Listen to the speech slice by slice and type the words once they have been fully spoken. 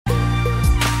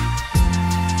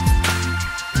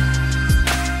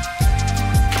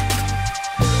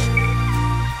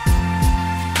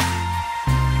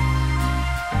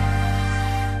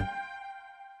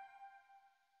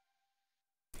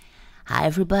Hi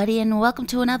everybody, and welcome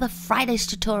to another Friday's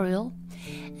tutorial.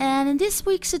 And in this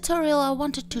week's tutorial I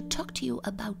wanted to talk to you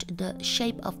about the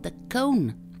shape of the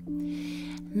cone.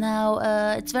 Now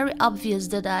it's very obvious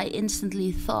that I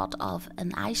instantly thought of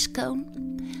an ice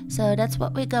cone, so that's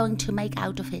what we're going to make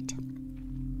out of it.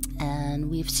 And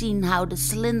we've seen how the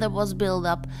cylinder was built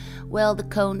up. Well, the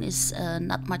cone is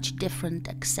not much different,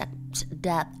 except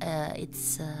that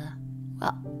it's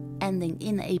ending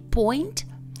in a point.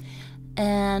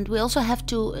 And we also have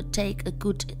to take a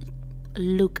good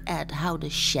look at how the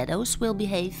shadows will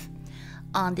behave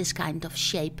on this kind of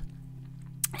shape.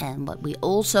 And what we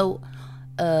also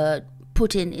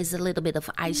put in is a little bit of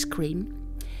ice cream.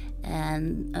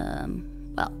 And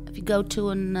well, if you go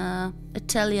to an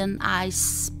Italian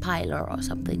ice piler or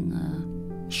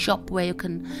something, shop where you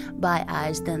can buy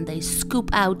ice, then they scoop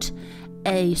out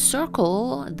a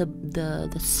circle,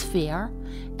 the sphere,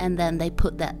 and then they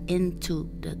put that into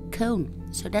the cone.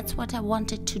 So that's what I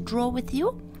wanted to draw with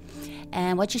you.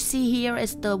 And what you see here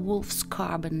is the Wolff's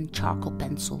carbon charcoal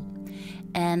pencil,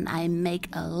 and I make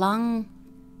a long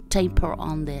taper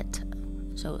on it,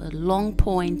 so a long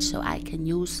point, so I can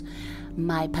use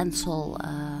my pencil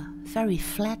very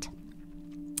flat.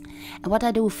 And what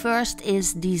I do first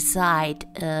is decide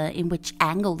in which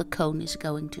angle the cone is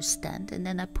going to stand, and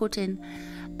then I put in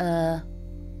a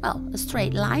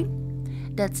straight line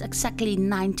that's exactly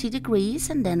 90 degrees,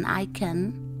 and then I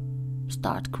can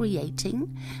start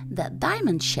creating that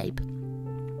diamond shape.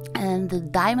 And the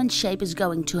diamond shape is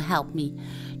going to help me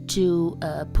to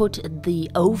put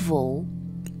the oval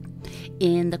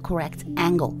in the correct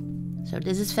angle. So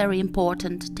this is very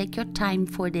important. Take your time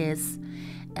for this,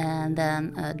 and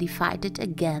then divide it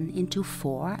again into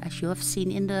 4, as you have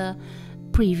seen in the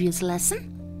previous lesson.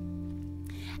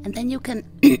 And then you can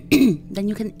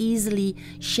easily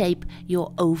shape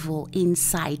your oval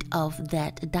inside of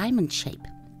that diamond shape.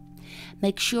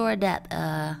 Make sure that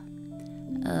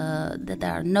that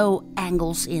there are no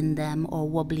angles in them or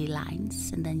wobbly lines,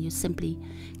 and then you simply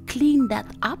clean that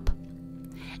up,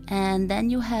 and then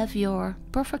you have your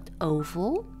perfect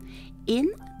oval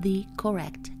in the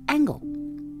correct angle.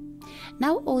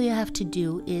 Now all you have to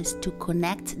do is to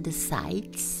connect the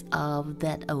sides of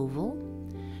that oval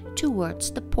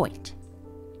towards the point.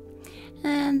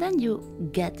 And then you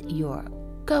get your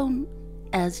cone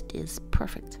as it is,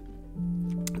 perfectly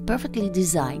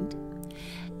designed.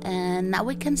 And now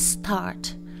we can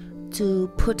start to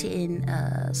put in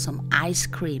some ice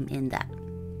cream in that.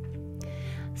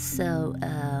 So,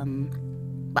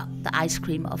 well, the ice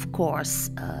cream, of course,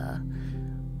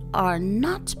 are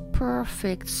not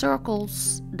perfect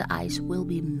circles. The ice will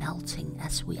be melting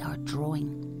as we are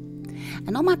drawing.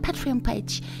 And on my Patreon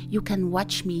page you can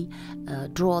watch me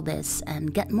draw this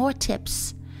and get more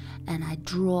tips. And I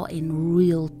draw in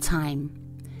real time,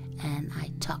 and I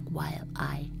talk while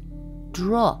I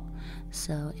draw.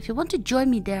 So if you want to join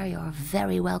me there, you are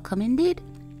very welcome indeed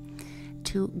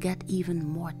to get even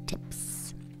more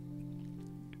tips.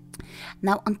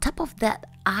 Now on top of that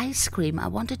ice cream, I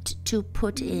wanted to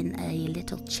put in a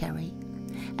little cherry.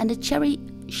 And the cherry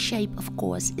shape, of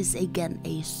course, is again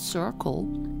a circle.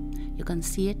 You can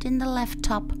see it in the left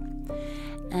top.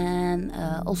 And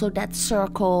also that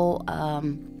circle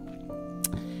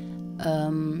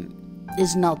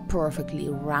is not perfectly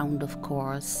round, of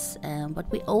course. And what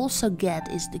we also get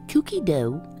is the cookie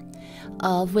dough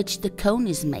of which the cone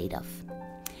is made of.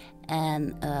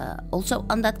 And also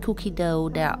on that cookie dough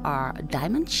there are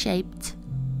diamond-shaped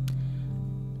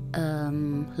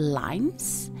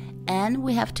lines, and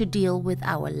we have to deal with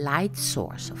our light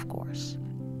source, of course.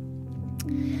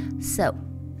 So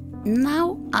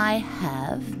now I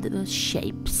have the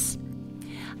shapes.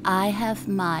 I have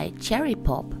my cherry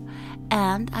pop,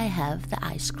 and I have the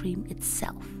ice cream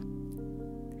itself.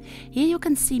 Here you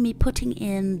can see me putting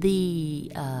in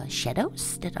the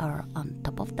shadows that are on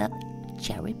top of that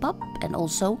cherry pop, and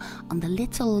also on the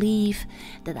little leaf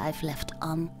that I've left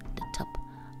on the top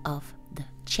of the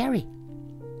cherry.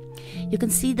 You can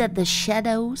see that the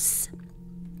shadows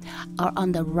are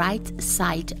on the right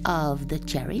side of the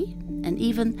cherry, and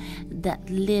even that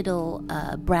little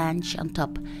branch on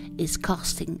top is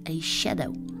casting a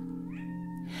shadow.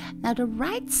 Now the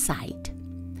right side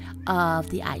of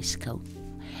the ice cone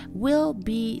will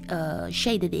be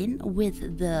shaded in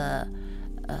with the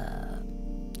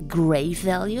gray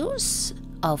values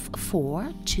of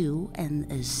 4, 2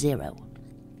 and 0.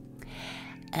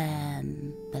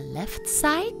 And the left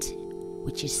side,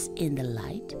 which is in the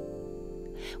light,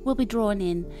 will be drawn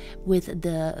in with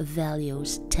the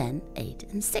values 10, 8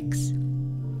 and 6.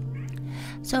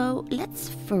 So let's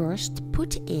first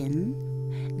put in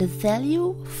the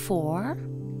value for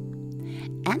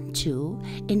and 2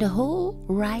 in the whole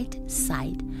right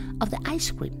side of the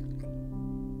ice cream.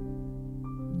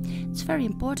 It's very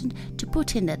important to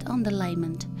put in that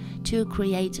underlayment to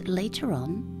create later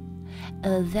on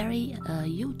a very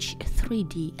huge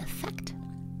 3D effect.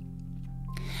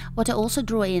 What I also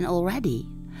draw in already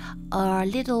are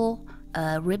little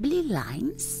ribbly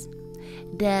lines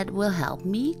that will help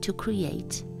me to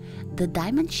create the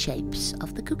diamond shapes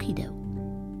of the cookie dough.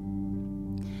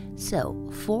 So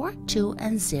 4, 2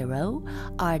 and 0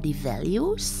 are the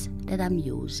values that I'm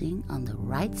using on the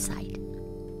right side.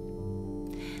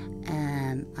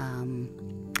 And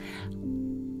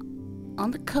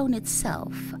on the cone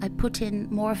itself, I put in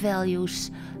more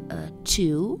values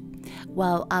 2,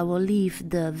 while I will leave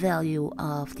the value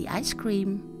of the ice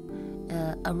cream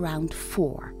around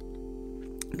 4,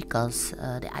 because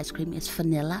the ice cream is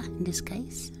vanilla in this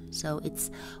case, so it's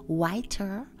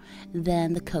whiter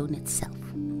than the cone itself.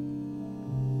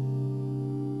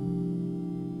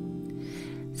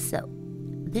 So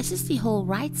this is the whole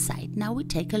right side. Now we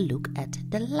take a look at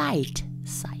the light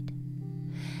side.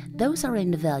 Those are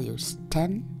in the values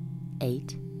 10,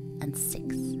 8 and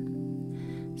 6.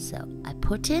 So I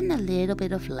put in a little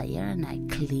bit of layer and I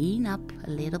clean up a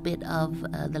little bit of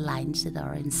the lines that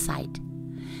are inside.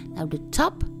 Now the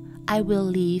top I will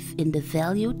leave in the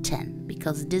value 10,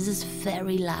 because this is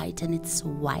very light and it's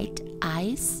white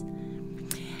ice,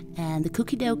 and the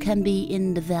cookie dough can be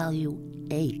in the value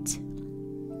 8.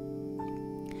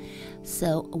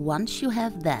 So once you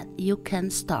have that, you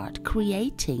can start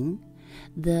creating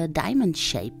the diamond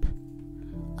shape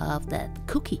of that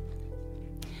cookie.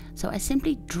 So I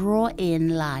simply draw in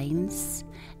lines,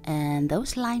 and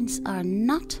those lines are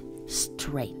not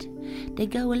straight. They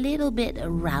go a little bit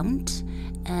around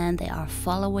and they are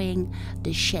following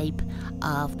the shape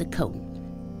of the cone.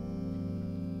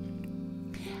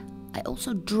 I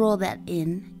also draw that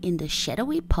in the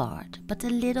shadowy part, but a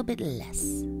little bit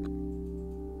less.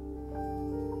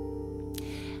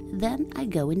 Then I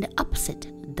go in the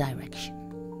opposite direction,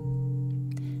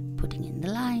 putting in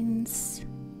the lines.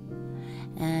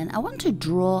 And I want to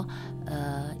draw,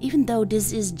 even though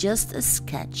this is just a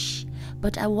sketch,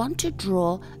 but I want to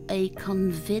draw a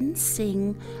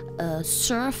convincing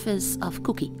surface of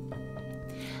cookie.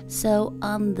 So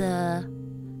on the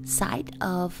side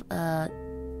of,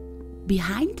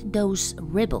 behind those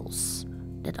ribbons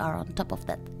that are on top of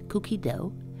that cookie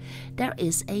dough, there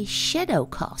is a shadow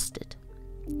casted.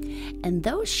 And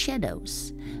those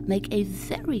shadows make a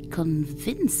very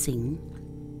convincing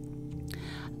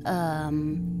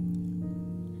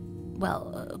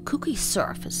cookie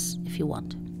surface, if you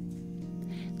want.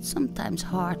 It's sometimes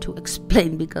hard to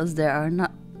explain because there are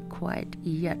not quite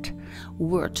yet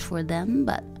words for them,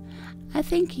 but I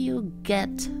think you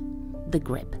get the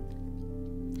grip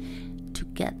to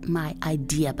get my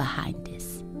idea behind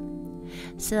this.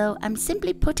 So I'm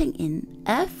simply putting in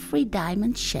every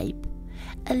diamond shape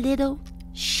a little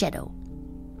shadow,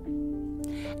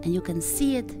 and you can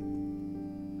see it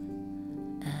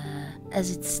as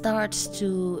it starts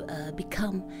to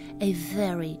become a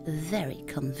very, very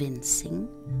convincing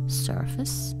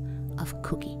surface of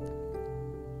cookie.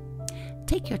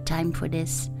 Take your time for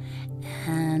this,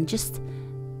 and just,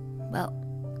 well,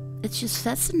 it's just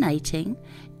fascinating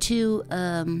to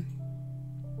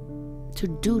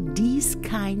do these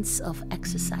kinds of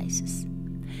exercises.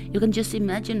 You can just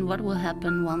imagine what will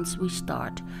happen once we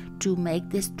start to make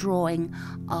this drawing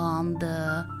on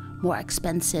the more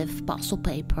expensive pastel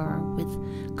paper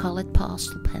with colored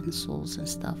pastel pencils and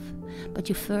stuff. But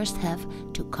you first have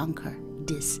to conquer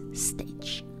this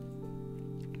stage.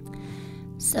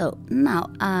 So now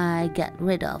I get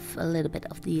rid of a little bit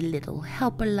of the little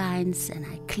helper lines and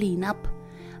I clean up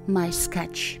my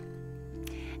sketch.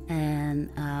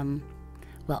 And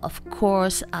well, of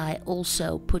course, I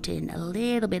also put in a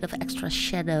little bit of extra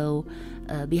shadow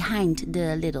behind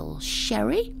the little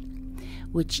sherry,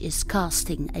 which is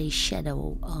casting a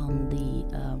shadow on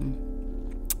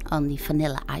the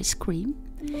vanilla ice cream.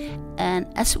 And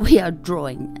as we are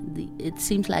drawing, it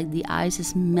seems like the ice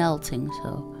is melting,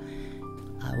 so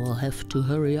I will have to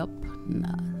hurry up.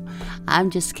 No, I'm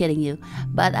just kidding you.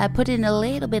 But I put in a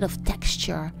little bit of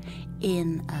texture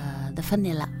in the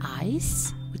vanilla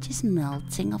ice, which is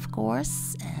melting, of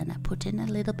course, and I put in a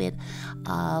little bit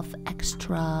of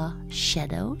extra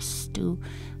shadows to,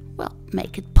 well,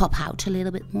 make it pop out a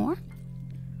little bit more.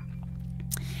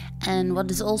 And what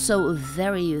is also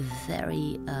very,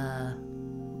 very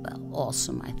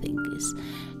awesome, I think, is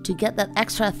to get that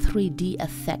extra 3D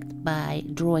effect by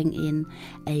drawing in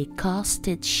a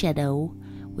casted shadow,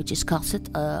 which is casted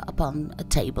upon a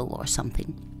table or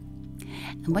something.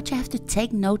 And what you have to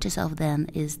take notice of then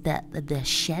is that the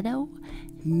shadow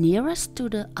nearest to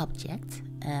the object,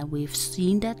 and we've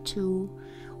seen that too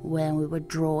when we were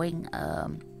drawing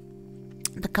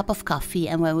the cup of coffee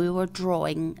and when we were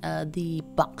drawing the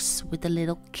box with the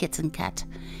little kitten cat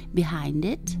behind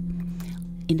it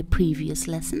in the previous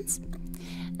lessons.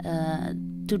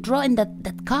 To draw in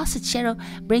that casted shadow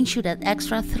brings you that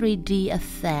extra 3D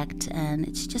effect, and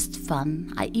it's just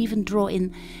fun. I even draw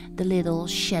in the little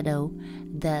shadow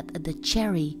that the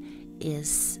cherry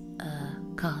is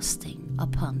casting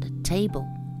upon the table.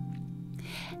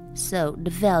 So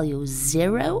the value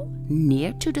 0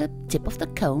 near to the tip of the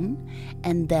cone,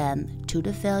 and then to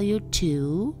the value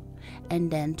 2,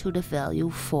 and then to the value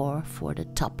 4 for the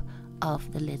top of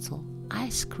the little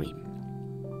ice cream.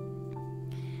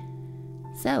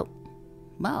 So,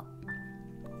 well,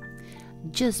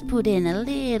 just put in a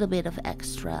little bit of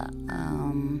extra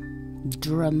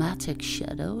dramatic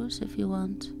shadows if you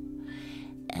want.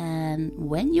 And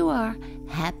when you are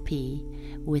happy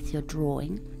with your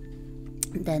drawing,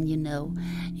 then you know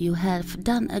you have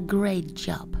done a great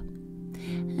job.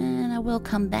 And I will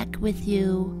come back with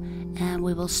you and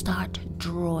we will start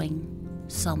drawing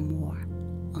some more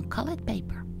on colored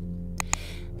paper.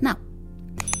 Now,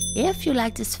 if you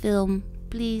like this film,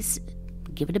 please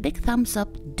give it a big thumbs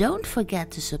up. Don't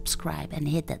forget to subscribe and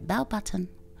hit that bell button.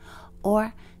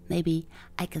 Or maybe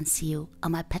I can see you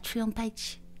on my Patreon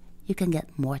page. You can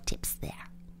get more tips there.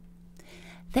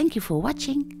 Thank you for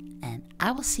watching, and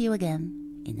I will see you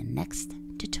again in the next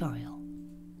tutorial.